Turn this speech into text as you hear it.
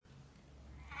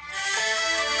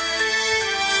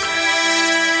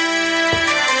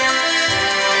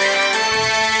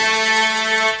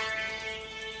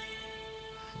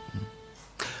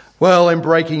Well, in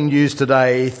breaking news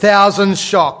today, thousands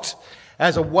shocked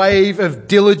as a wave of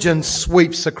diligence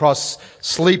sweeps across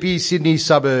sleepy Sydney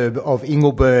suburb of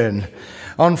Ingleburn.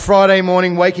 On Friday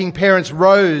morning, waking parents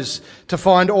rose to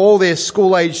find all their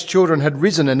school-aged children had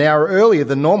risen an hour earlier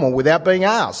than normal without being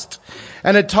asked,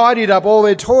 and had tidied up all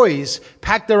their toys,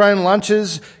 packed their own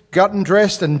lunches, gotten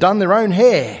dressed and done their own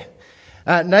hair.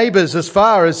 Neighbours as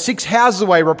far as 6 houses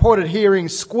away reported hearing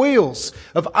squeals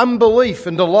of unbelief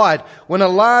and delight when a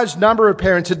large number of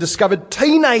parents had discovered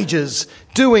teenagers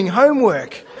doing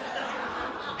homework,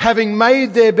 having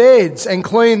made their beds and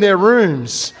cleaned their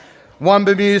rooms. One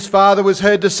bemused father was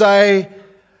heard to say,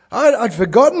 I'd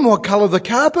forgotten what colour the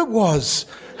carpet was,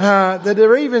 that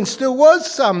there even still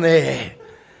was some there.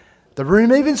 The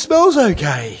room even smells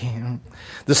okay.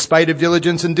 The spate of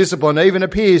diligence and discipline even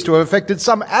appears to have affected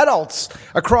some adults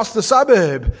across the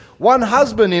suburb. One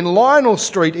husband in Lionel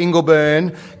Street,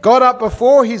 Ingleburn, got up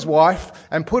before his wife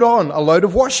and put on a load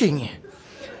of washing.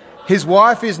 His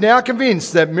wife is now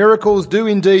convinced that miracles do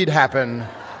indeed happen,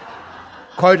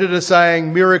 quoted as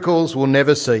saying, "Miracles will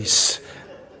never cease."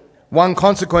 One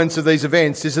consequence of these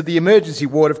events is that the emergency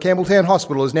ward of Campbelltown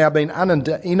Hospital has now been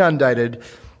inundated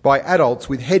by adults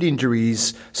with head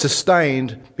injuries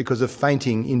sustained because of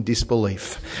fainting in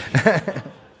disbelief.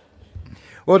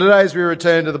 Well, today as we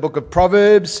return to the book of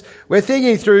Proverbs, we're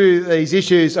thinking through these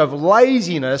issues of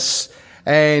laziness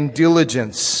and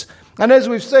diligence. And as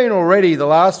we've seen already the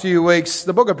last few weeks,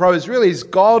 the book of Proverbs really is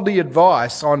godly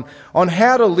advice on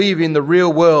how to live in the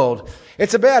real world.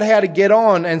 It's about how to get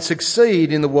on and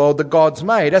succeed in the world that God's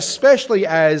made, especially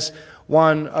as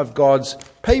one of God's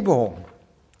people.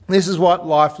 This is what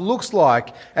life looks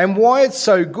like and why it's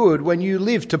so good when you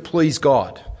live to please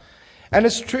God. And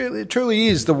it truly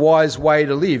is the wise way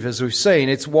to live, as we've seen.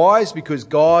 It's wise because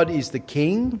God is the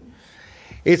King.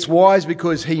 It's wise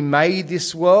because He made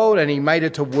this world and He made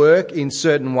it to work in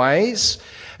certain ways.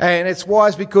 And it's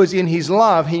wise because in His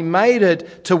love, He made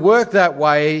it to work that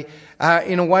way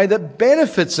in a way that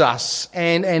benefits us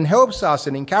and helps us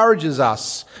and encourages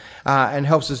us and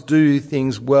helps us do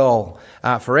things well.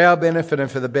 For our benefit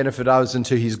and for the benefit of others and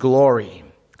to His glory.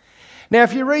 Now,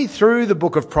 if you read through the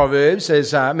book of Proverbs,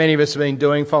 as many of us have been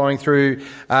doing, following through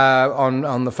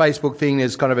on the Facebook thing,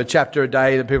 there's kind of a chapter a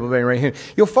day that people have been reading.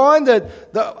 You'll find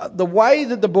that the way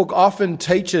that the book often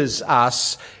teaches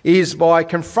us is by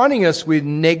confronting us with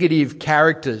negative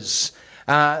characters.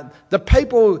 The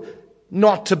people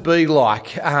not to be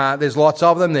like. There's lots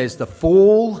of them. There's the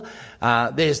fool.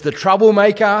 There's the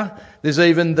troublemaker. There's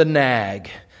even the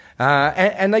nag.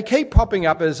 And they keep popping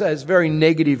up as very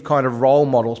negative kind of role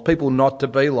models, people not to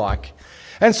be like.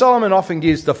 And Solomon often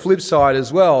gives the flip side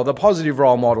as well, the positive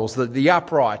role models, the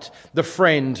upright, the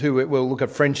friend, who we'll look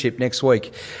at friendship next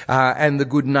week, and the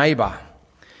good neighbour.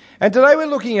 And today we're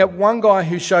looking at one guy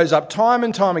who shows up time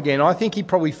and time again. I think he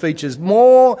probably features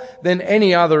more than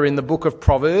any other in the book of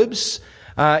Proverbs.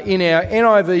 In our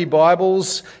NIV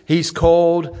Bibles, he's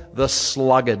called the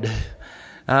sluggard.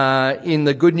 In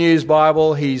the Good News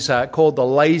Bible, he's called the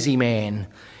lazy man.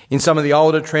 In some of the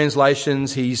older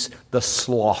translations, he's the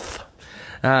sloth.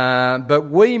 But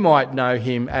we might know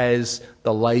him as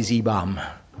the lazy bum.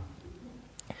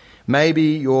 Maybe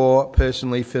you're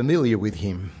personally familiar with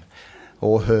him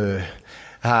or her.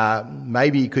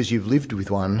 Maybe because you've lived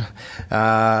with one.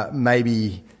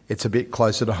 Maybe it's a bit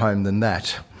closer to home than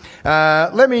that.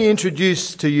 Let me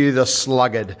introduce to you the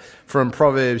sluggard from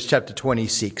Proverbs chapter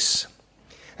 26.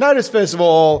 Notice, first of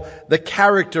all, the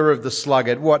character of the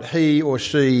sluggard, what he or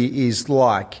she is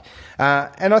like.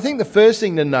 And I think the first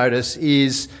thing to notice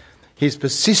is his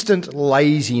persistent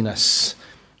laziness.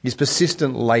 His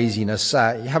persistent laziness.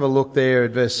 You have a look there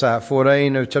at verse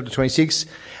 14 of chapter 26.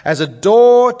 As a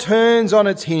door turns on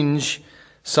its hinge,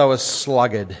 so a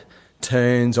sluggard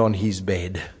turns on his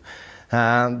bed.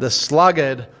 The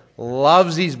sluggard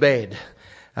loves his bed.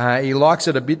 He likes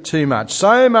it a bit too much.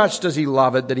 So much does he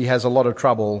love it that he has a lot of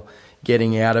trouble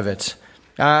getting out of it.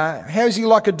 How is he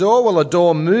like a door? Well, a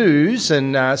door moves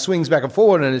and swings back and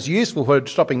forward and is useful for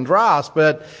stopping grass,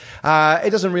 but it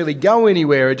doesn't really go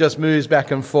anywhere. It just moves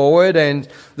back and forward, and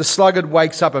the sluggard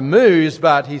wakes up and moves,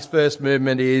 but his first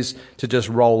movement is to just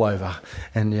roll over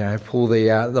and pull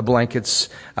the blankets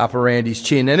up around his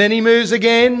chin. And then he moves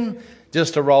again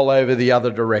just to roll over the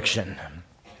other direction.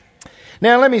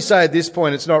 Now, let me say at this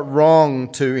point, it's not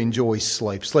wrong to enjoy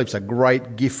sleep. Sleep's a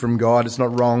great gift from God. It's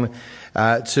not wrong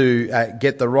to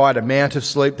get the right amount of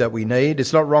sleep that we need.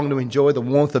 It's not wrong to enjoy the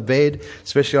warmth of bed,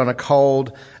 especially on a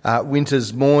cold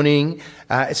winter's morning.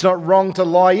 It's not wrong to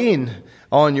lie in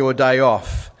on your day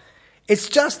off. It's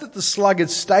just that the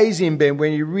sluggard stays in bed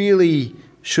when you really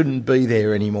shouldn't be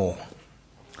there anymore.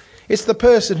 It's the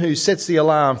person who sets the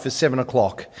alarm for 7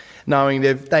 o'clock, knowing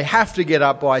they have to get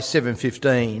up by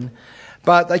 7:15,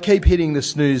 but they keep hitting the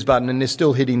snooze button and they're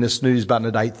still hitting the snooze button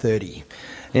at 8:30.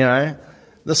 You know,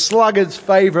 the sluggard's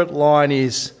favourite line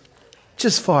is,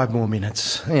 just 5 more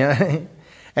minutes. You know,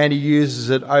 and he uses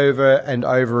it over and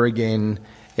over again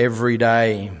every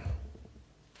day.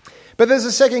 But there's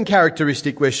a second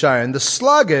characteristic we're shown. The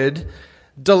sluggard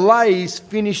delays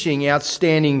finishing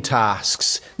outstanding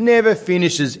tasks, never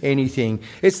finishes anything.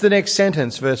 It's the next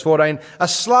sentence, verse 14. A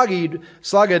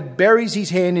sluggard buries his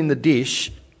hand in the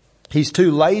dish. He's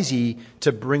too lazy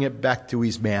to bring it back to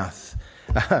his mouth.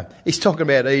 He's talking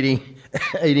about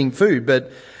eating food,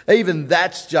 but even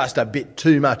that's just a bit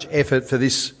too much effort for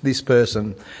this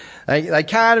person. They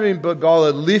can't even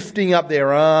bother lifting up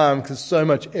their arm because so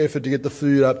much effort to get the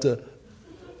food up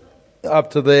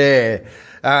to there.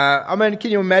 I mean, can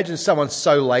you imagine someone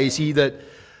so lazy that,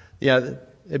 you know,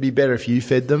 it'd be better if you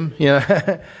fed them, you know?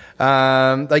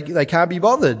 They can't be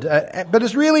bothered. But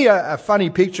it's really a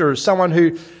funny picture of someone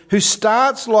who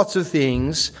starts lots of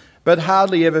things but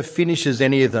hardly ever finishes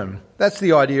any of them. That's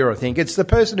the idea, I think. It's the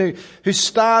person who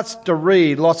starts to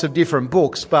read lots of different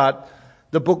books, but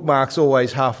the bookmark's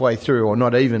always halfway through, or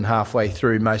not even halfway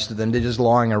through, most of them. They're just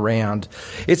lying around.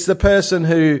 It's the person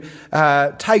who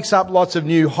takes up lots of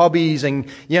new hobbies and,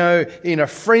 you know, in a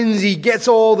frenzy gets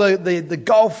all the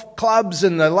golf clubs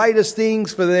and the latest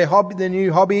things for their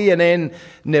new hobby, and then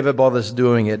never bothers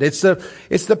doing it. It's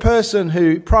the person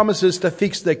who promises to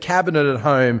fix the cabinet at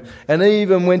home and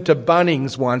even went to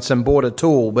Bunnings once and bought a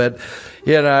tool, but,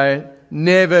 you know,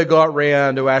 never got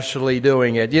round to actually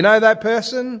doing it. You know that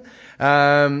person?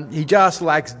 He just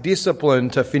lacks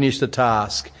discipline to finish the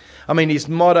task. I mean, his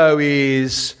motto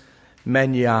is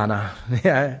mañana,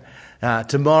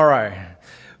 tomorrow,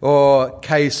 or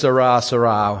que sera,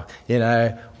 sera, you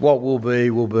know, what will be,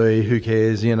 who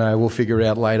cares, you know, we'll figure it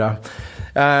out later.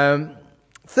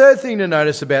 Third thing to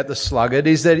notice about the sluggard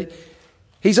is that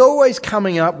he's always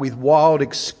coming up with wild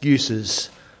excuses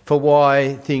for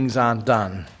why things aren't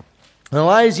done. The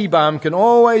lazy bum can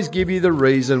always give you the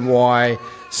reason why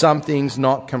something's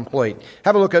not complete.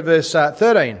 Have a look at verse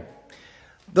 13.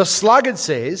 The sluggard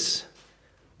says,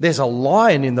 there's a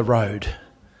lion in the road,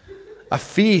 a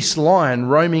fierce lion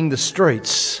roaming the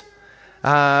streets.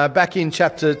 Back in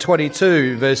chapter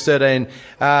 22, verse 13,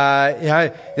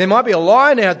 there might be a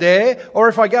lion out there, or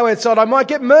if I go outside, I might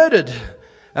get murdered.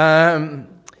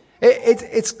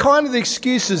 It's kind of the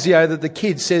excuses, that the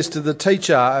kid says to the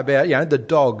teacher about, the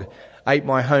dog ate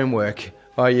my homework.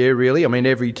 Oh yeah, really? I mean,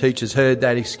 every teacher's heard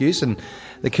that excuse, and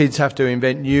the kids have to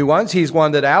invent new ones. Here's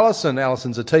one that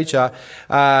Alison's a teacher,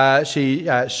 she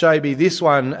showed me this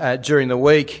one during the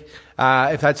week.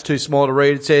 If that's too small to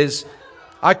read, it says,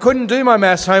 I couldn't do my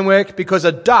maths homework because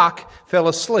a duck fell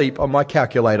asleep on my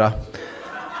calculator.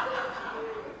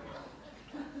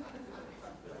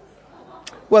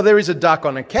 Well, there is a duck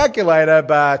on a calculator,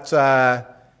 but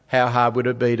how hard would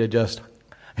it be to just...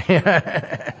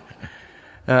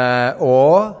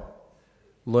 or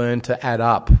learn to add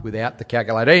up without the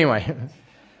calculator. Anyway,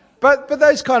 but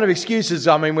those kind of excuses,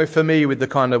 I mean, we're familiar with the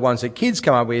kind of ones that kids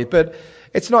come up with, but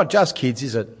it's not just kids,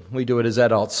 is it? We do it as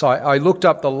adults. So I looked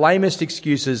up the lamest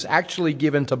excuses actually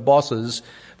given to bosses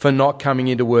for not coming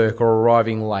into work or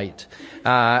arriving late.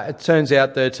 It turns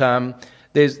out that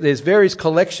there's various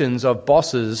collections of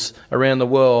bosses around the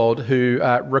world who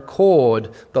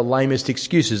record the lamest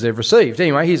excuses they've received.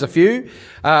 Anyway, here's a few.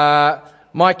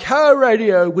 My car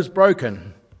radio was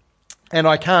broken and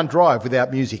I can't drive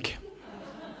without music.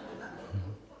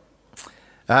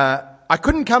 I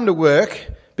couldn't come to work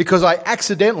because I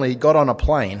accidentally got on a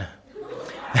plane.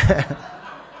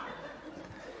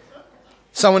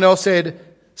 Someone else said,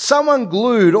 someone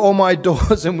glued all my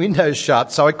doors and windows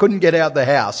shut so I couldn't get out the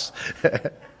house.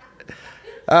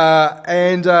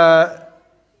 And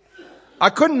I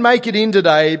couldn't make it in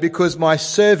today because my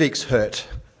cervix hurt.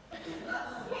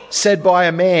 Said by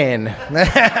a man.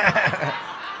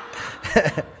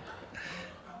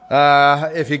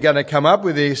 If you're going to come up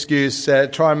with the excuse,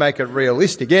 try and make it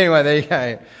realistic. Anyway, there you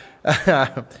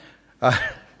go.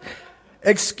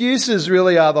 Excuses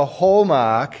really are the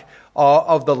hallmark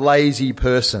of the lazy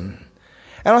person.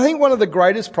 And I think one of the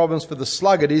greatest problems for the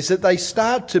sluggard is that they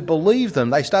start to believe them.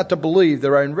 They start to believe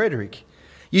their own rhetoric.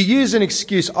 You use an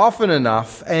excuse often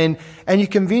enough and you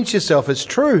convince yourself it's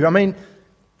true. I mean,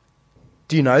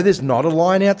 do you know there's not a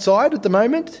lion outside at the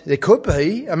moment? There could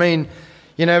be. I mean,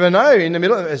 you never know. In the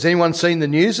middle, has anyone seen the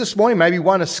news this morning? Maybe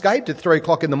one escaped at 3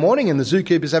 o'clock in the morning and the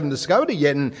zookeepers haven't discovered it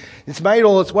yet, and it's made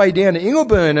all its way down to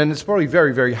Ingleburn and it's probably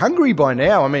very, very hungry by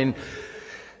now. I mean,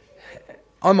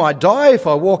 I might die if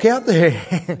I walk out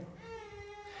there.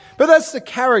 But that's the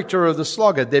character of the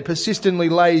sluggard. They're persistently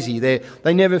lazy.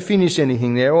 They never finish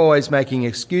anything. They're always making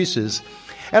excuses.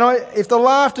 And if the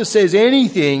laughter says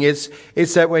anything, it's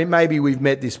that maybe we've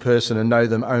met this person and know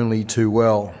them only too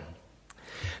well.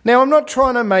 Now, I'm not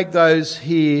trying to make those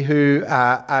here who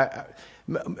are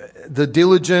the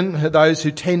diligent, those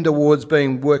who tend towards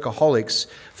being workaholics,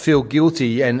 feel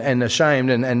guilty and ashamed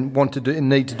and want to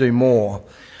need to do more.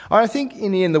 I think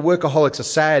in the end, the workaholic's a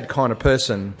sad kind of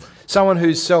person. Someone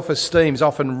whose self-esteem is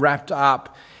often wrapped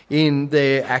up in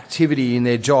their activity, in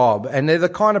their job. And they're the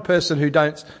kind of person who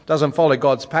doesn't follow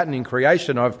God's pattern in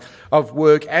creation of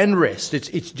work and rest.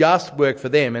 It's just work for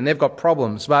them, and they've got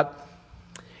problems. But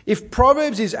if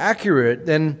Proverbs is accurate,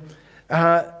 then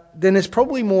there's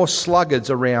probably more sluggards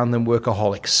around than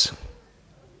workaholics.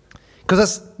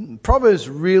 Because Proverbs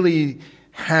really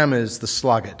hammers the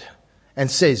sluggard and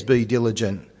says, be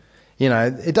diligent. You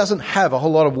know, it doesn't have a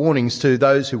whole lot of warnings to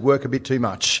those who work a bit too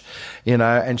much,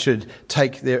 and should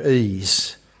take their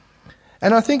ease.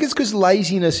 And I think it's because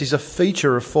laziness is a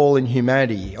feature of fallen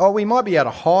humanity. We might be able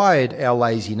to hide our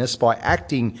laziness by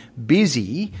acting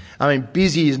busy. I mean,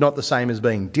 busy is not the same as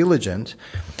being diligent.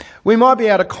 We might be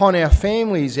able to con our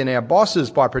families and our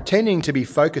bosses by pretending to be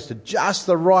focused at just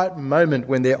the right moment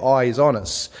when their eye is on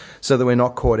us, so that we're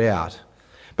not caught out.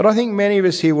 But I think many of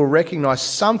us here will recognise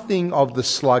something of the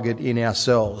sluggard in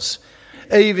ourselves,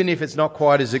 even if it's not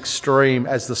quite as extreme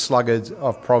as the sluggard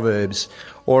of Proverbs,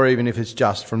 or even if it's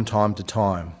just from time to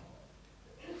time.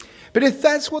 But if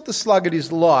that's what the sluggard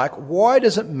is like, why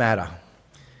does it matter?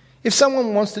 If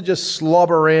someone wants to just slob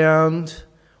around,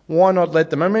 why not let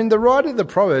them? I mean, the writer of the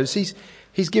Proverbs,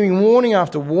 he's giving warning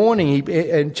after warning.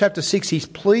 In chapter 6, he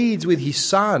pleads with his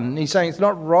son. He's saying it's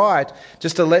not right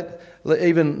just to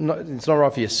it's not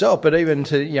right for yourself, but even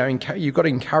to, you've got to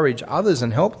encourage others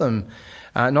and help them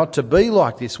not to be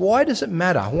like this. Why does it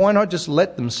matter? Why not just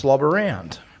let them slob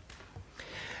around?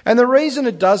 And the reason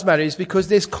it does matter is because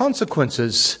there's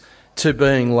consequences to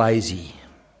being lazy.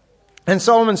 And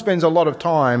Solomon spends a lot of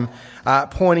time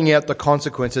pointing out the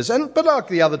consequences. But like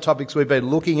the other topics we've been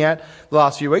looking at the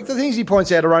last few weeks, the things he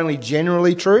points out are only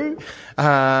generally true.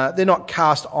 They're not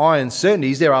cast iron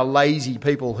certainties. There are lazy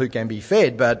people who can be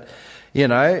fed, but,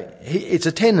 it's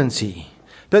a tendency.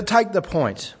 But take the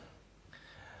point.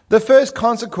 The first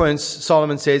consequence,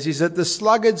 Solomon says, is that the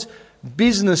sluggard's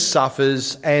business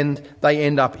suffers and they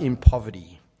end up in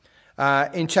poverty.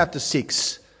 In chapter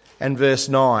 6 and verse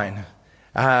 9,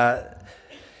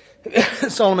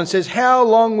 Solomon says, "How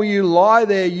long will you lie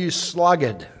there, you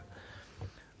sluggard?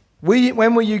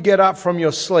 When will you get up from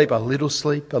your sleep? A little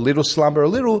slumber, a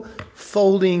little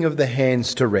folding of the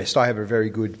hands to rest." I have a very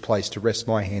good place to rest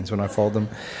my hands when I fold them.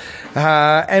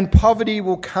 "And poverty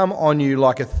will come on you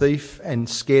like a thief, and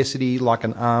scarcity like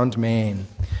an armed man."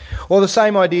 Or the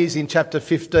same ideas in chapter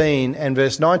 15 and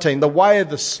verse 19. "The way of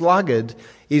the sluggard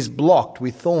is blocked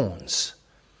with thorns,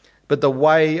 but the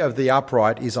way of the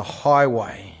upright is a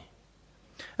highway."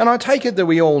 And I take it that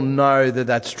we all know that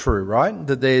that's true, right?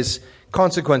 That there's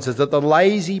consequences, that the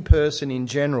lazy person in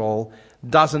general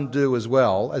doesn't do as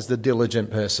well as the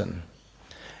diligent person.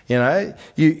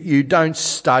 You don't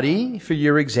study for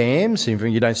your exams,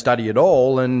 you don't study at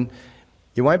all, and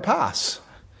you won't pass.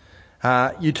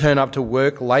 You turn up to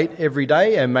work late every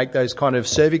day and make those kind of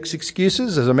cervix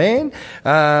excuses as a man,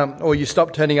 or you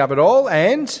stop turning up at all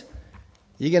and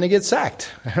you're going to get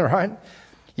sacked, right?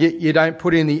 You don't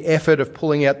put in the effort of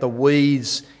pulling out the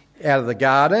weeds out of the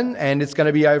garden, and it's going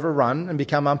to be overrun and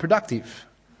become unproductive.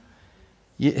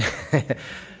 You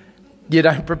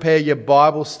don't prepare your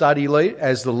Bible study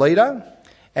as the leader,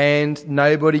 and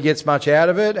nobody gets much out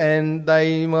of it, and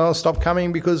they, stop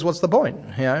coming because what's the point,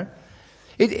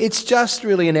 It's just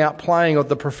really an outplaying of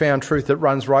the profound truth that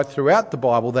runs right throughout the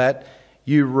Bible, that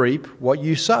you reap what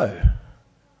you sow,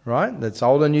 right? That's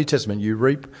Old and New Testament. You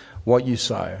reap what you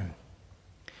sow.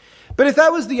 But if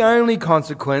that was the only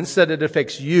consequence, that it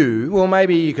affects you, well,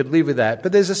 maybe you could live with that.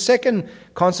 But there's a second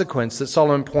consequence that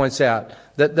Solomon points out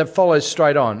that follows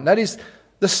straight on. That is,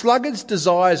 the sluggard's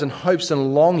desires and hopes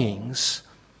and longings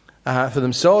for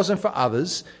themselves and for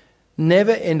others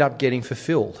never end up getting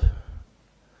fulfilled.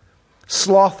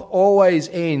 Sloth always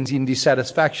ends in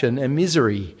dissatisfaction and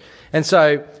misery. And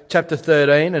so, chapter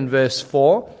 13 and verse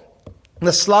 4,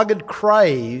 "The sluggard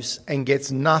craves and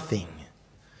gets nothing,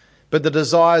 but the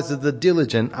desires of the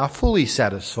diligent are fully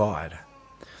satisfied."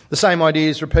 The same idea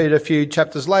is repeated a few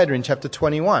chapters later in chapter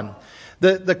 21.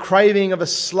 The craving of a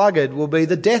sluggard will be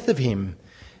the death of him,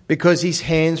 because his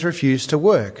hands refuse to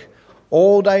work.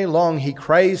 All day long he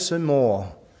craves for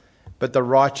more, but the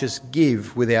righteous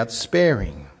give without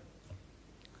sparing.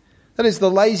 That is,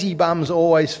 the lazy bum's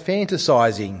always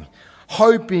fantasising,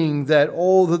 hoping that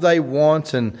all that they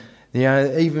want and,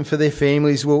 even for their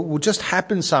families will just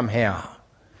happen somehow.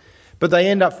 But they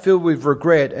end up filled with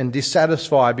regret and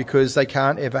dissatisfied because they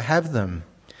can't ever have them.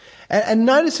 And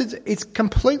notice it's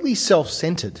completely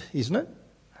self-centered, isn't it?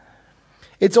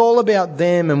 It's all about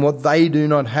them and what they do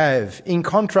not have, in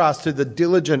contrast to the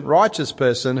diligent, righteous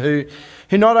person who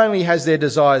not only has their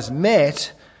desires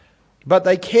met, but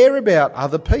they care about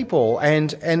other people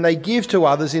and they give to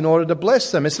others in order to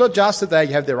bless them. It's not just that they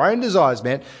have their own desires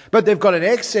met, but they've got an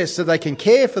excess so they can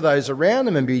care for those around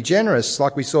them and be generous,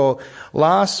 like we saw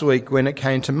last week when it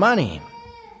came to money.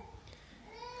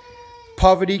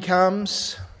 Poverty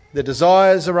comes, the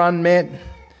desires are unmet,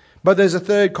 but there's a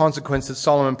third consequence that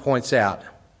Solomon points out.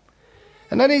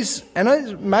 And that is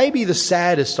maybe the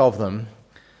saddest of them.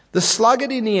 The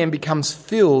sluggard in the end becomes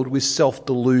filled with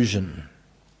self-delusion.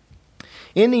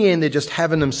 In the end, they're just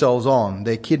having themselves on.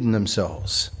 They're kidding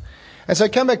themselves. And so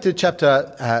come back to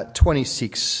chapter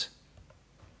 26.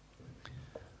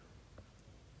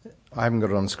 I haven't got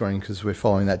it on screen because we're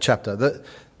following that chapter.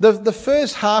 The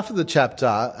first half of the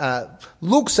chapter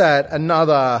looks at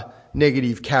another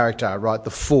negative character, right?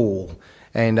 The fool.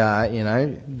 And,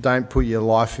 don't put your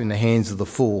life in the hands of the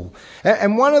fool.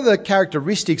 And one of the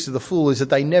characteristics of the fool is that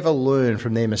they never learn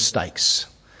from their mistakes.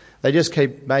 They just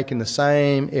keep making the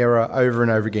same error over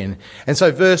and over again. And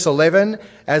so verse 11,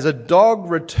 as a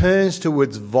dog returns to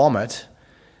its vomit,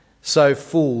 so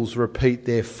fools repeat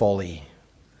their folly.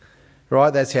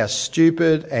 Right? That's how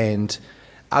stupid and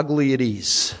ugly it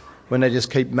is when they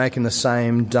just keep making the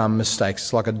same dumb mistakes.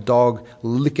 It's like a dog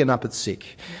licking up its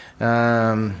sick.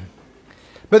 But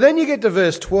then you get to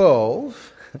verse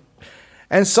 12,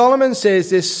 and Solomon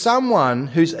says there's someone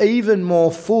who's even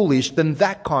more foolish than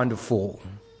that kind of fool.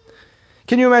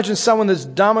 Can you imagine someone that's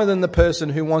dumber than the person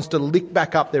who wants to lick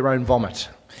back up their own vomit?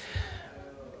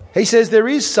 He says there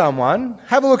is someone.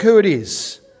 Have a look who it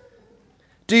is.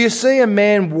 Do you see a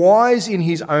man wise in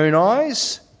his own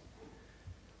eyes?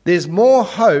 There's more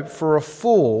hope for a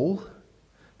fool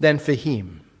than for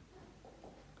him.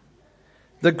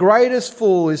 The greatest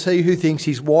fool is he who thinks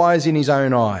he's wise in his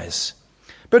own eyes.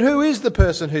 But who is the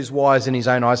person who's wise in his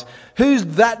own eyes? Who's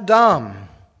that dumb?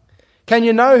 Can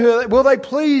you know who? Will they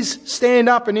please stand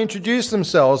up and introduce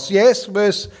themselves? Yes,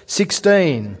 verse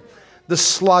 16. The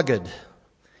sluggard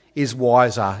is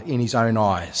wiser in his own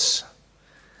eyes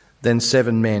than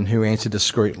 7 men who answer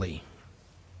discreetly.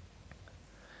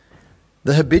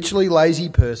 The habitually lazy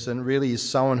person really is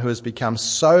someone who has become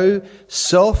so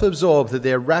self-absorbed that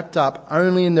they're wrapped up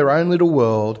only in their own little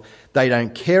world. They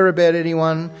don't care about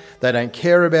anyone. They don't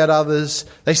care about others.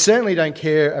 They certainly don't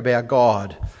care about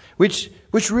God, which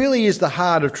really is the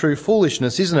heart of true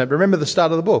foolishness, isn't it? Remember the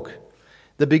start of the book.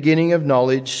 The beginning of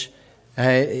knowledge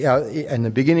and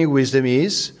the beginning of wisdom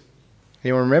is,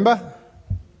 anyone remember?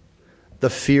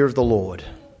 The fear of the Lord.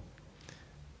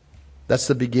 That's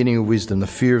the beginning of wisdom, the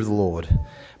fear of the Lord.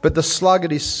 But the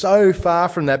sluggard is so far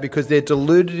from that because they're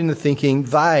deluded into thinking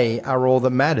they are all that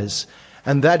matters.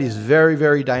 And that is very,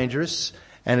 very dangerous,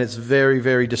 and it's very,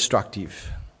 very destructive.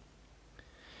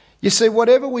 You see,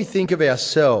 whatever we think of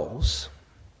ourselves,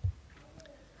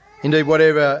 indeed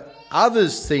whatever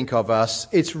others think of us,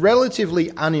 it's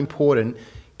relatively unimportant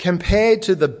compared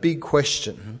to the big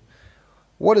question,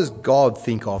 what does God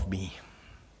think of me?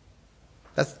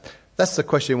 That's the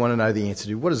question you want to know the answer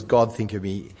to. What does God think of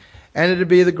me? And it'd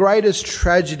be the greatest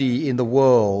tragedy in the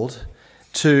world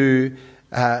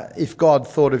if God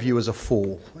thought of you as a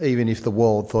fool, even if the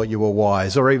world thought you were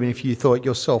wise, or even if you thought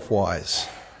yourself wise.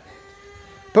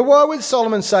 But why would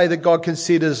Solomon say that God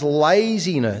considers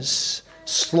laziness,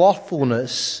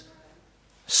 slothfulness,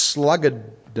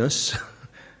 sluggardness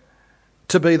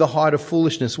to be the height of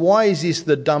foolishness? Why is this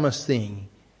the dumbest thing?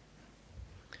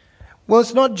 Well,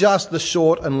 it's not just the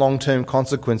short and long-term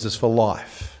consequences for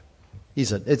life,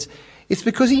 is it? It's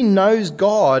because he knows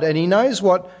God and he knows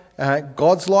what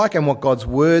God's like and what God's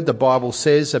word, the Bible,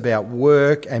 says about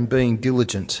work and being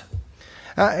diligent.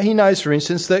 He knows, for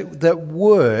instance, that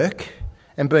work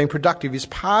and being productive is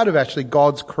part of actually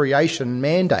God's creation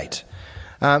mandate.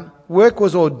 Work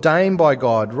was ordained by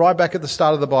God right back at the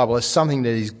start of the Bible as something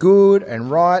that is good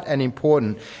and right and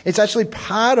important. It's actually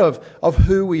part of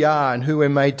who we are and who we're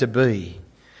made to be.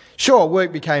 Sure,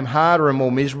 work became harder and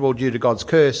more miserable due to God's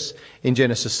curse in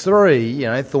Genesis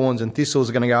 3. Thorns and thistles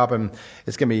are going to go up and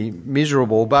it's going to be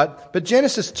miserable. But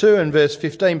Genesis 2 and verse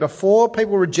 15, before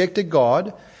people rejected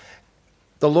God,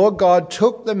 the Lord God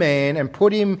took the man and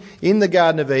put him in the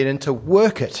Garden of Eden to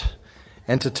work it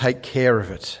and to take care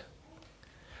of it.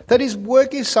 That is,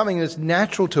 work is something that's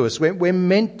natural to us. We're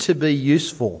meant to be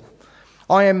useful.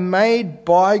 I am made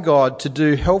by God to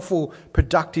do helpful,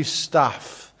 productive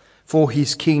stuff for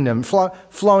his kingdom,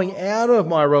 flowing out of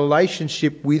my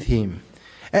relationship with him.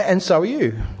 And so are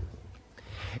you.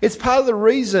 It's part of the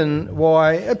reason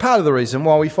why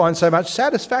we find so much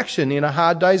satisfaction in a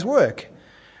hard day's work.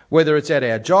 Whether it's at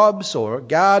our jobs or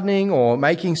gardening or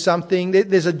making something,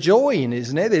 there's a joy in it,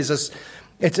 isn't there?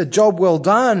 It's a job well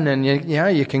done, and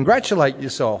you congratulate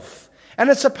yourself. And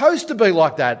it's supposed to be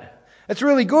like that. It's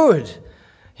really good.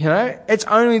 It's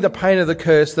only the pain of the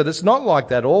curse that it's not like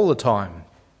that all the time.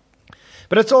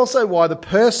 But it's also why the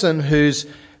person who's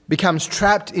becomes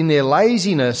trapped in their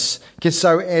laziness can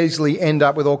so easily end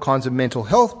up with all kinds of mental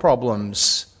health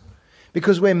problems.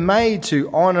 Because we're made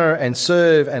to honour and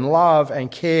serve and love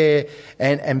and care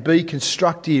and be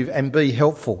constructive and be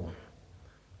helpful.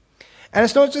 And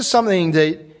it's not just something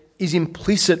that is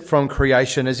implicit from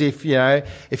creation, as if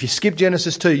you skip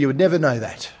Genesis 2, you would never know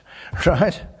that,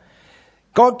 right?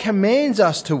 God commands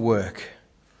us to work.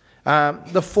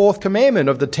 The fourth commandment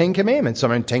of the 10 commandments.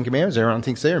 10 commandments, everyone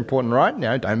thinks they're important,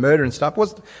 right? Don't murder and stuff.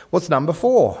 What's number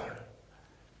 4?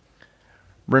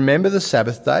 Remember the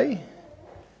Sabbath day,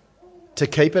 to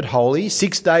keep it holy.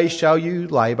 6 days shall you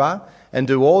labour and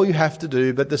do all you have to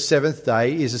do, but the 7th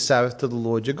day is a Sabbath to the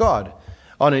Lord your God.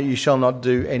 On it you shall not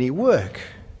do any work.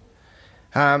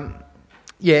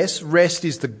 Yes, rest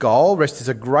is the goal. Rest is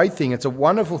a great thing. It's a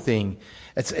wonderful thing.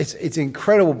 It's an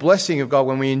incredible blessing of God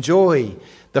when we enjoy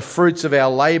the fruits of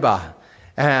our labour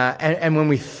and when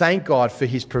we thank God for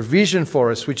his provision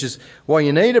for us, which is why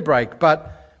you need a break.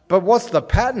 But what's the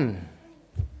pattern?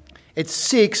 It's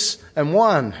 6 and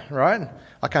 1, right?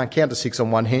 I can't count to 6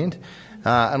 on one hand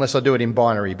unless I do it in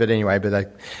binary. But anyway,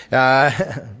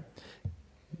 nerd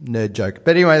joke.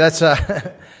 But anyway, that's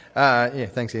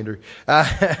thanks, Andrew.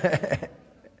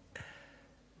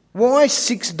 Why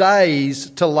 6 days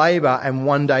to labour and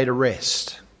 1 day to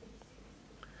rest?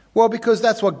 Well, because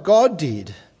that's what God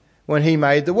did when he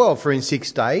made the world. For in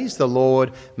 6 days the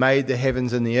Lord made the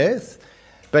heavens and the earth,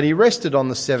 but he rested on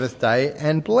the 7th day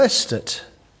and blessed it.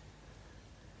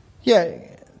 Yeah,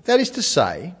 that is to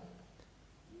say,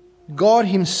 God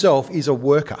himself is a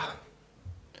worker,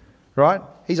 right?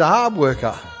 He's a hard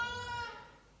worker.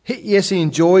 Yes, he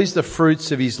enjoys the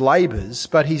fruits of his labours,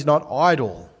 but he's not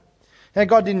idle. Now,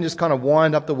 God didn't just kind of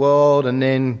wind up the world and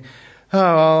then,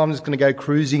 I'm just going to go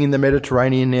cruising in the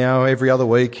Mediterranean now every other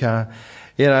week,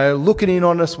 looking in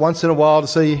on us once in a while to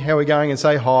see how we're going and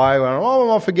say hi. I'm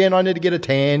off again, I need to get a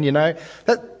tan,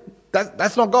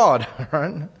 That's not God,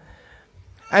 right?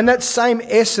 And that same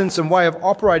essence and way of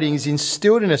operating is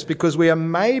instilled in us because we are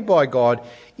made by God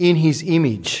in his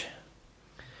image.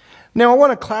 Now, I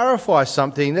want to clarify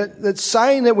something, that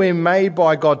saying that we're made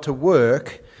by God to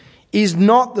work is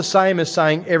not the same as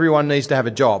saying everyone needs to have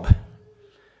a job,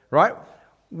 right?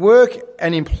 Work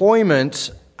and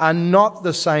employment are not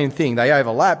the same thing. They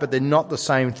overlap, but they're not the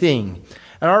same thing.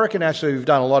 And I reckon actually we've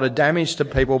done a lot of damage to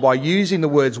people by using the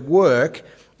words work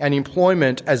and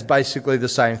employment as basically the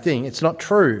same thing. It's not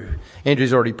true.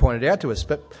 Andrew's already pointed out to us,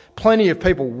 but plenty of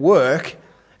people work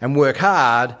and work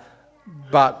hard,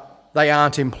 but they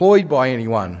aren't employed by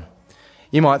anyone.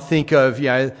 You might think of,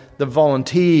 the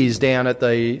volunteers down at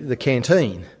the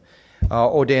canteen,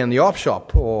 or down the op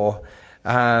shop, or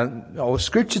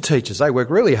scripture teachers. They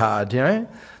work really hard,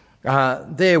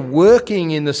 They're working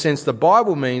in the sense the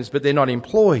Bible means, but they're not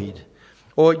employed.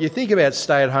 Or you think about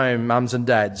stay-at-home mums and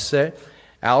dads.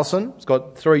 Alison's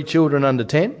got 3 children under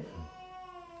 10,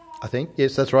 I think.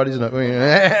 Yes, that's right, isn't it?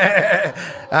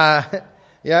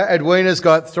 Edwina's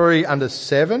got 3 under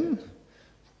 7.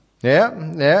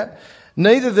 Yeah.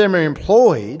 Neither of them are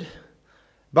employed,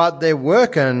 but they're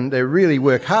working, they really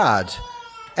work hard.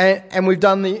 And we've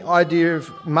done the idea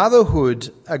of motherhood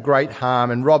a great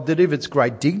harm and robbed it of its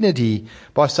great dignity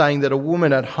by saying that a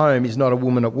woman at home is not a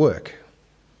woman at work.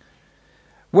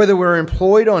 Whether we're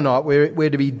employed or not, we're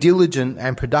to be diligent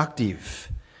and productive.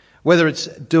 Whether it's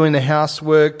doing the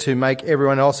housework to make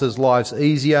everyone else's lives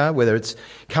easier, whether it's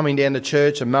coming down to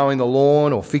church and mowing the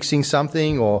lawn or fixing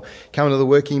something, or coming to the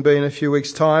working bee in a few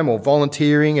weeks' time, or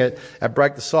volunteering at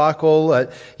Break the Cycle.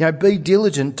 Be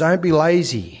diligent, don't be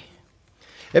lazy.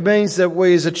 It means that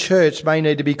we as a church may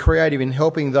need to be creative in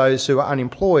helping those who are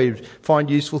unemployed find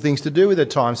useful things to do with their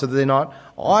time so that they're not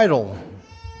idle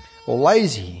or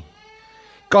lazy.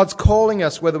 God's calling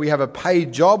us, whether we have a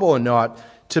paid job or not,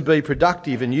 to be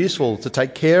productive and useful, to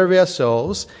take care of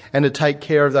ourselves and to take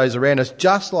care of those around us,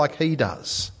 just like he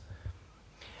does.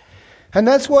 And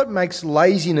that's what makes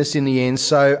laziness in the end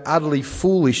so utterly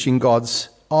foolish in God's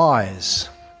eyes.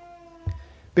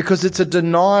 Because it's a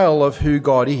denial of who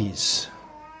God is.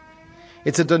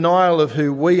 It's a denial of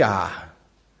who we are.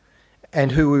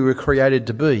 and who we were created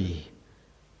to be.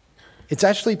 It's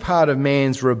actually part of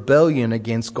man's rebellion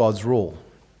against God's rule.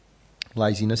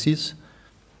 Laziness is.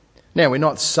 Now, we're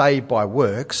not saved by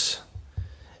works,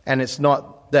 and it's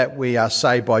not that we are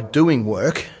saved by doing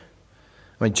work.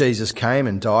 I mean, Jesus came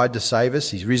and died to save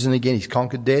us. He's risen again. He's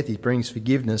conquered death. He brings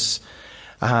forgiveness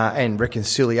and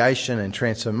reconciliation and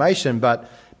transformation. But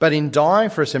in dying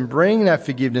for us and bringing that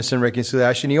forgiveness and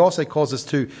reconciliation, he also calls us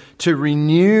to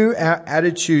renew our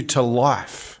attitude to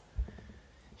life.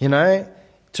 You know,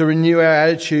 to renew our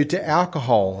attitude to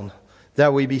alcohol,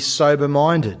 that we be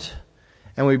sober-minded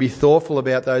and we be thoughtful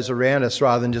about those around us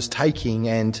rather than just taking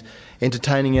and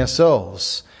entertaining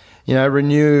ourselves. You know,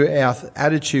 renew our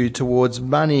attitude towards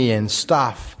money and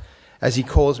stuff, as he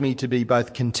calls me to be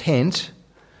both content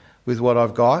with what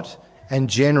I've got and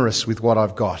generous with what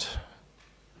I've got.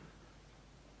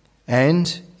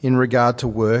 And in regard to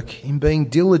work, in being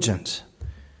diligent,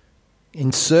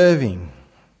 in serving.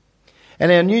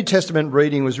 And our New Testament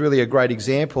reading was really a great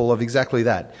example of exactly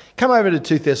that. Come over to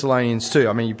 2 Thessalonians 2.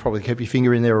 I mean, you probably kept your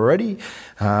finger in there already,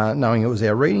 knowing it was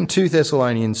our reading. 2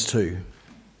 Thessalonians 2.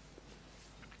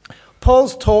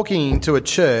 Paul's talking to a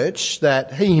church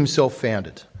that he himself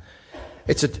founded.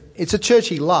 It's a church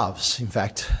he loves, in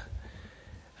fact.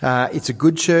 It's a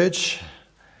good church.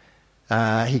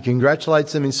 He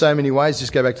congratulates them in so many ways.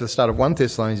 Just go back to the start of 1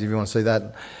 Thessalonians if you want to see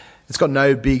that. It's got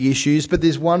no big issues, but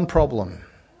there's one problem.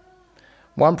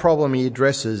 One problem he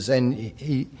addresses, and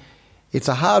it's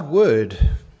a hard word.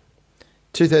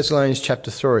 2 Thessalonians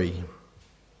chapter 3.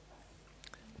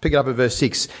 Pick it up at verse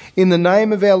 6. In the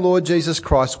name of our Lord Jesus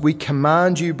Christ, we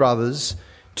command you, brothers,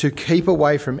 to keep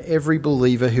away from every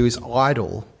believer who is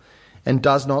idle and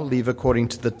does not live according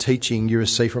to the teaching you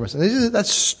receive from us. And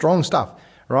that's strong stuff,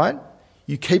 right?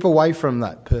 You keep away from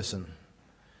that person.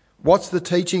 What's the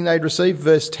teaching they'd received?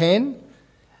 Verse 10.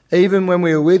 Even when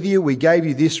we were with you, we gave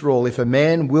you this rule. If a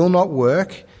man will not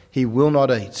work, he will not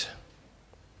eat.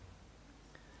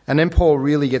 And then Paul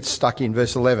really gets stuck in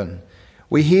verse 11.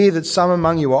 We hear that some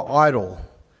among you are idle.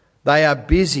 They are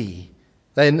busy.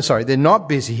 They're not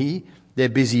busy. They're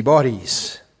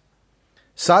busybodies.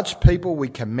 Such people we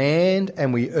command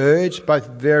and we urge, both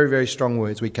very, very strong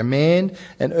words. We command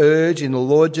and urge in the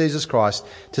Lord Jesus Christ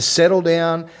to settle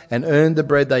down and earn the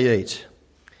bread they eat.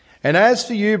 And as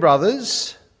for you,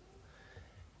 brothers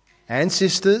and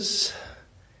sisters,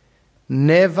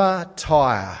 never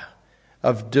tire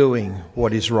of doing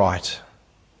what is right.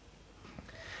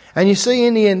 And you see,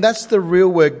 in the end, that's the real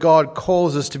work God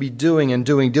calls us to be doing and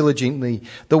doing diligently.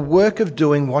 The work of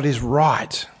doing what is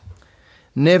right.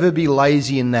 Never be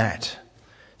lazy in that.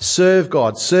 Serve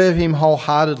God. Serve him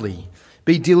wholeheartedly.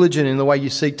 Be diligent in the way you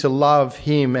seek to love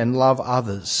him and love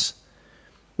others.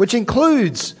 Which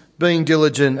includes being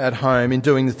diligent at home in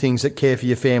doing the things that care for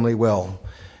your family well.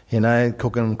 You know,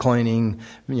 cooking and cleaning,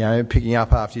 you know, picking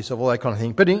up after yourself, all that kind of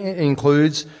thing. But it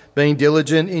includes being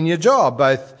diligent in your job,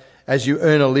 both as you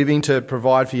earn a living to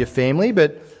provide for your family,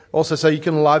 but also so you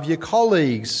can love your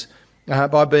colleagues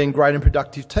by being great and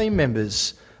productive team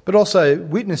members, but also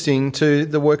witnessing to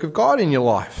the work of God in your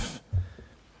life.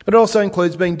 It also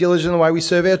includes being diligent in the way we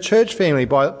serve our church family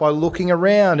by looking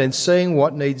around and seeing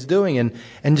what needs doing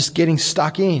and just getting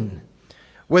stuck in.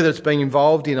 Whether it's being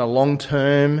involved in a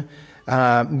long-term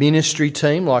ministry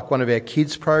team like one of our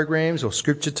kids' programs or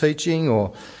scripture teaching,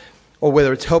 or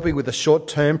whether it's helping with a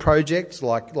short-term project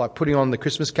like putting on the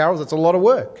Christmas carols. That's a lot of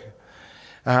work.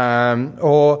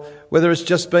 Or whether it's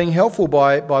just being helpful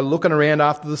by looking around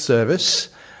after the service.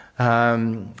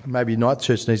 Maybe night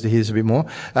church needs to hear this a bit more.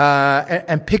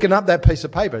 And picking up that piece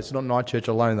of paper. It's not night church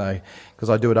alone though, because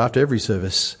I do it after every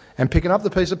service. And picking up the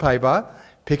piece of paper,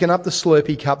 picking up the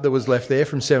Slurpee cup that was left there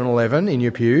from 7-Eleven in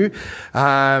your pew,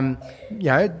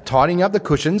 tidying up the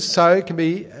cushions so it can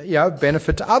be, a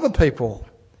benefit to other people.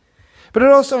 But it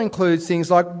also includes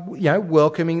things like,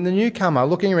 welcoming the newcomer,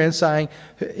 looking around saying,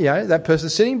 that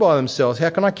person's sitting by themselves. How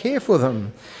can I care for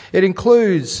them? It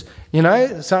includes, saying,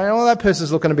 that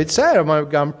person's looking a bit sad. I might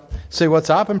go and see what's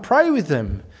up and pray with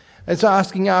them. It's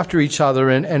asking after each other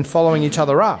and following each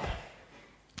other up.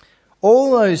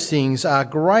 All those things are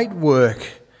great work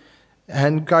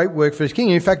and great work for His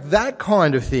kingdom. In fact, that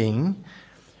kind of thing,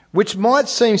 which might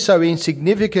seem so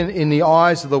insignificant in the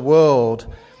eyes of the world,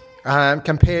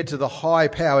 compared to the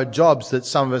high-powered jobs that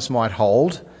some of us might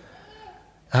hold,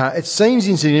 it seems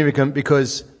insignificant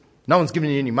because no one's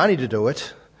giving you any money to do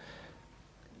it,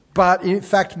 but in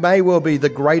fact may well be the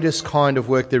greatest kind of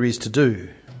work there is to do.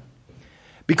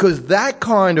 Because that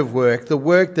kind of work, the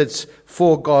work that's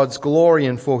for God's glory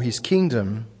and for His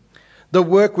kingdom, The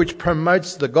work which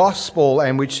promotes the gospel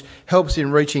and which helps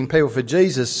in reaching people for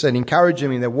Jesus and encouraging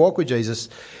them in their walk with Jesus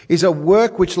is a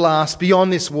work which lasts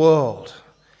beyond this world,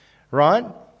 right?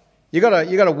 You got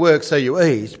to work so you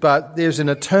eat, but there's an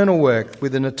eternal work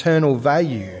with an eternal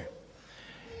value.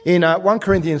 In 1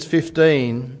 Corinthians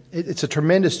 15, it's a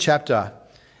tremendous chapter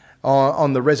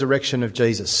on the resurrection of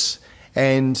Jesus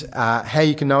and how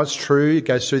you can know it's true. It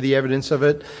goes through the evidence of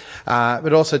it. But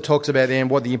it also talks about then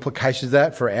what the implications of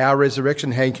that for our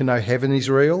resurrection, how you can know heaven is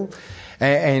real,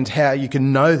 and how you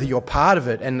can know that you're part of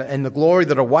it and the glory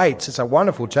that awaits. It's a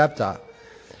wonderful chapter.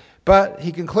 But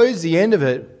he concludes the end of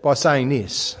it by saying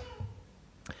this: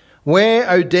 "Where,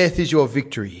 O death, is your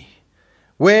victory?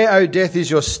 Where, O death,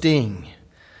 is your sting?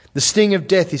 The sting of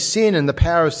death is sin, and the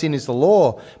power of sin is the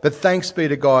law. But thanks be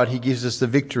to God, he gives us the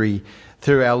victory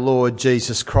through our Lord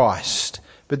Jesus Christ."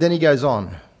 But then he goes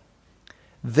on.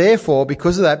 "Therefore,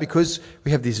 because of that, because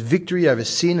we have this victory over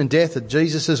sin and death that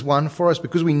Jesus has won for us,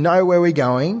 because we know where we're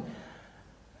going,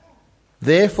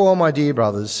 therefore, my dear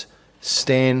brothers,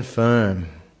 stand firm.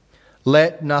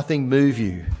 Let nothing move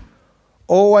you.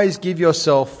 Always give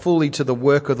yourself fully to the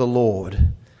work of the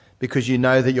Lord, because you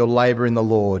know that your labour in the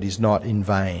Lord is not in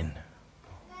vain."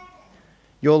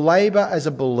 Your labour as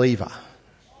a believer,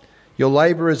 your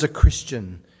labour as a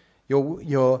Christian,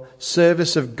 your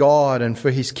service of God and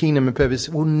for his kingdom and purpose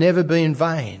will never be in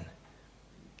vain.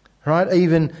 Right?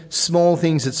 Even small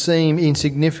things that seem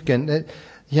insignificant,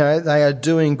 they are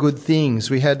doing good things.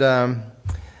 We had a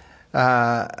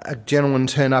gentleman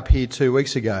turn up here 2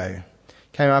 weeks ago.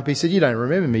 Came up, he said, "You don't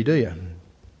remember me, do you?"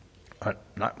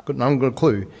 No, I haven't got a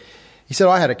clue. He said,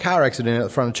 "I had a car accident at the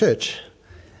front of church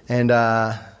and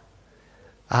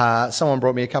someone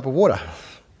brought me a cup of water.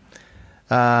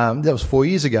 That was 4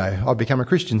 years ago. I've become a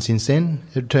Christian since then.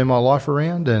 It turned my life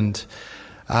around, and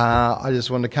I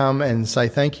just wanted to come and say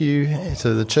thank you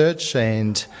to the church,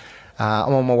 and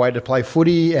I'm on my way to play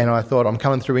footy, and I thought I'm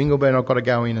coming through Ingleby and I've got to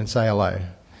go in and say hello."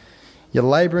 Your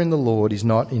labour in the Lord is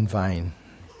not in vain.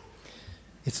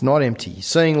 It's not empty.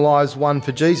 Seeing lives won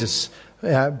for Jesus,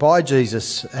 by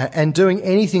Jesus, and doing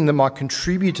anything that might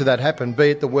contribute to that happen, be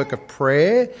it the work of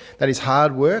prayer, that is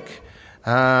hard work,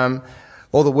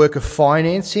 or the work of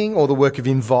financing, or the work of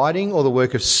inviting, or the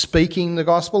work of speaking the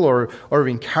gospel, or of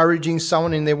encouraging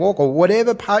someone in their walk, or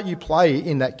whatever part you play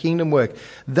in that kingdom work,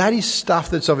 that is stuff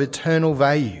that's of eternal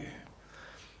value.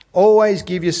 Always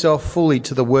give yourself fully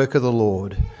to the work of the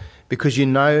Lord, because you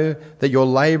know that your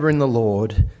labour in the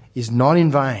Lord is not in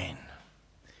vain.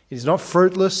 It is not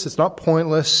fruitless, it's not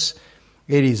pointless,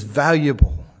 it is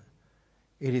valuable,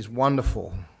 it is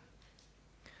wonderful.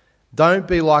 Don't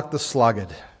be like the sluggard.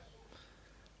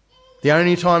 The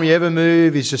only time you ever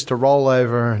move is just to roll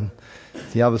over and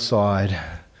the other side.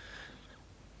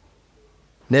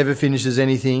 Never finishes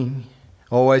anything,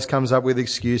 always comes up with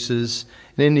excuses,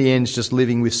 and in the end is just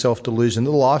living with self-delusion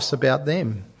that life's about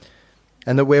them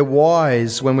and that we're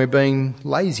wise when we're being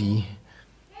lazy.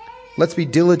 Let's be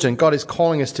diligent. God is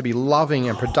calling us to be loving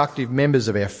and productive members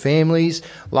of our families,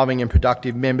 loving and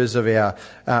productive members of our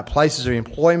places of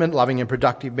employment, loving and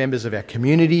productive members of our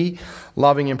community,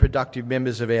 loving and productive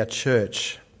members of our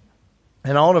church,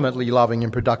 and ultimately loving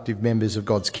and productive members of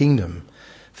God's kingdom.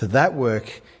 For that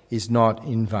work is not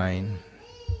in vain.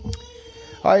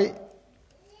 As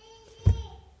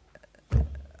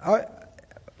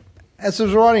I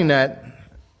was writing that,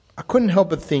 I couldn't help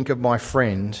but think of my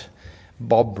friend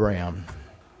Bob Brown.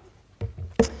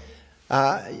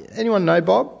 Anyone know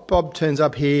Bob? Bob turns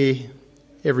up here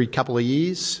every couple of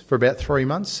years for about 3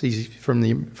 months. He's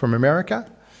from America.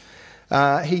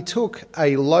 He took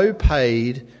a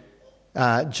low-paid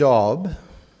job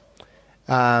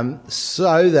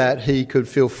so that he could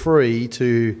feel free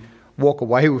to walk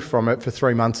away from it for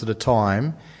 3 months at a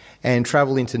time and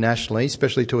travel internationally,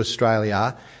 especially to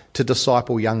Australia, to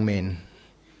disciple young men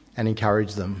and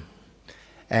encourage them.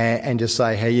 And just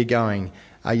say, how are you going?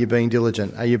 Are you being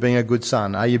diligent? Are you being a good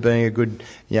son? Are you being a good,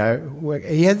 He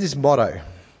had this motto.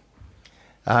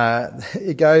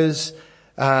 It goes,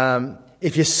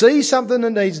 if you see something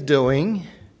that needs doing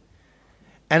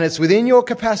and it's within your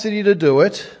capacity to do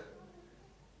it,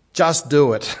 just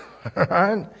do it.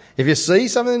 Right? If you see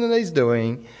something that needs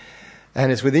doing and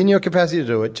it's within your capacity to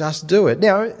do it, just do it.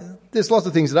 Now, there's lots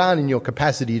of things that aren't in your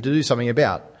capacity to do something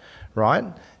about, right?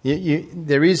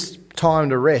 There is time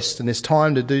to rest, and there's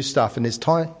time to do stuff, and there's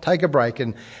time take a break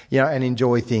and and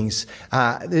enjoy things.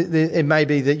 It may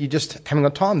be that you just haven't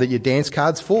got time, that your dance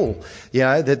card's full,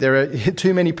 that there are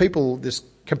too many people just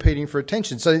competing for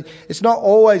attention. So it's not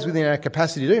always within our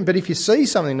capacity to do it. But if you see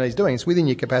something that he's doing, it's within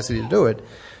your capacity to do it.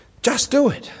 Just do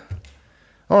it.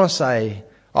 I want to say,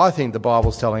 I think the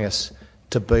Bible's telling us,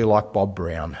 to be like Bob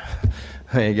Brown.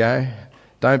 There you go.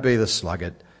 Don't be the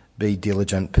sluggard. Be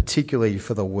diligent, particularly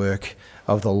for the work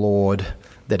of the Lord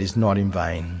that is not in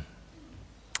vain.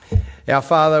 Our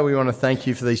Father, we want to thank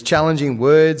you for these challenging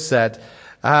words that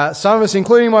some of us,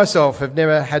 including myself, have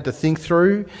never had to think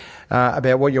through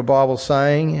about what your Bible's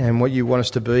saying and what you want us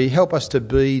to be. Help us to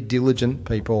be diligent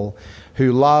people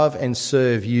who love and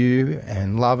serve you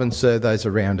and love and serve those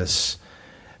around us.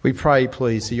 We pray,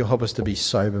 please, that you'll help us to be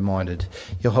sober-minded.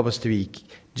 You'll help us to be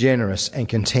generous and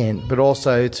content, but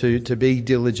also to be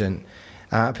diligent.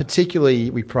 Particularly,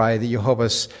 we pray that you'll help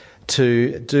us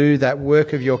to do that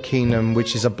work of your kingdom,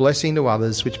 which is a blessing to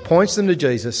others, which points them to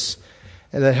Jesus,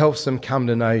 and that helps them come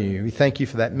to know you. We thank you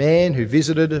for that man who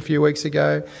visited a few weeks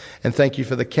ago, and thank you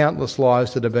for the countless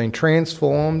lives that have been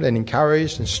transformed and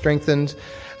encouraged and strengthened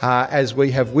as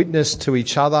we have witnessed to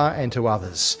each other and to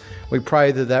others. We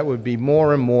pray that that would be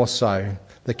more and more so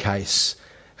the case.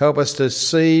 Help us to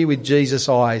see with Jesus'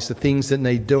 eyes the things that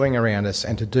need doing around us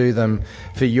and to do them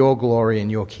for your glory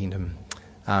and your kingdom.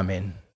 Amen.